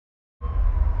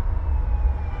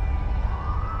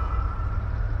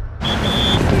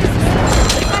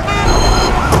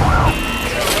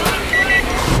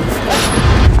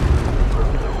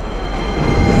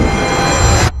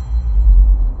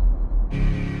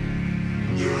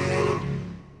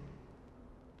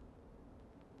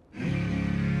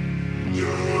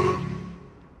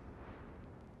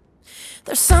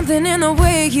something in the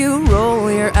way you roll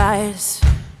your eyes.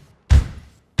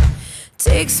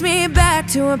 Takes me back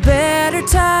to a better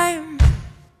time,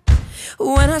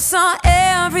 when I saw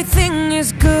everything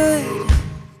is good.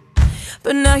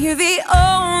 But now you're the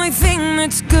only thing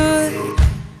that's good.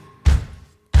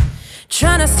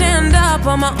 Trying to stand up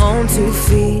on my own 2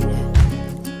 feet.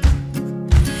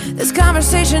 This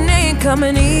conversation ain't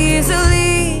coming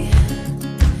easily,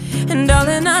 and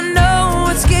darling, I know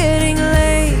it's getting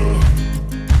late.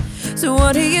 So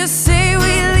what do you say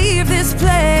we leave this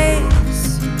place?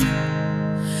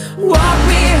 Walk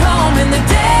me home in the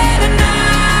dead of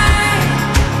night.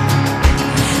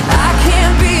 I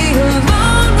can't be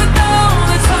alone with all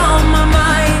that's on my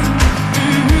mind.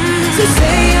 So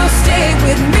say you'll stay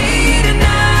with me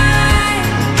tonight,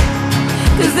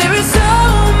 'cause there is so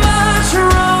much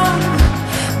wrong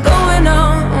going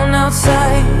on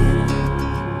outside.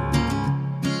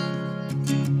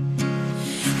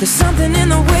 There's something in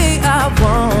the way I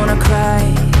wanna cry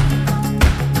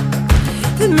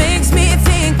that makes me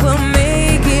think we'll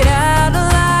make it out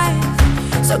alive.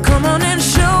 So come on and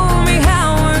show me how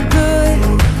we're good.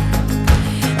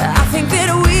 I think that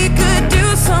we could do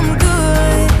some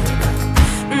good.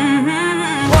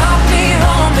 Walk me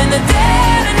home in the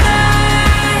dead of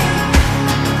night.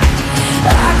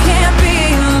 I can't be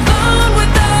alone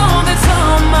with all that's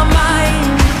on my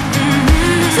mind.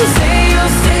 So say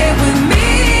you'll stay with me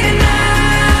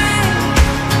tonight,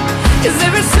 'cause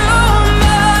there is so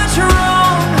much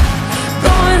wrong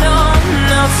going on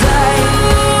outside.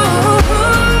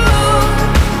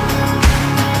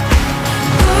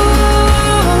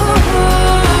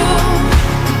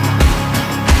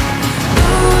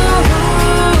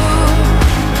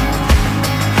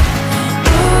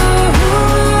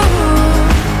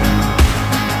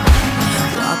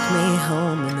 Walk me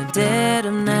home in the dead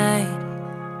of night,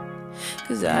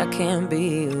 'cause I can't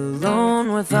be alone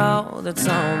with all that's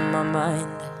on my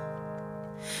mind.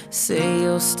 Say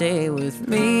you'll stay with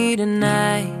me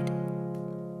tonight,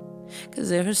 'cause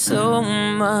there is so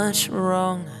much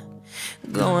wrong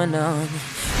going on.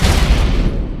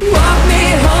 Walk me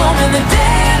home in the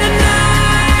dead of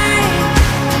night.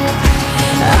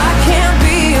 I can't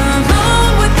be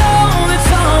alone with all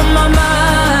that's on my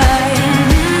mind.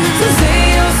 So say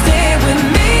you'll stay with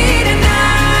me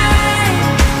tonight,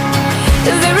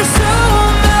 'cause there is so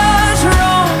much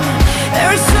wrong.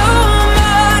 There is so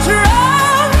much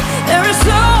wrong. There is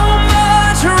so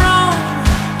much wrong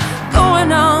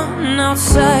going on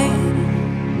outside.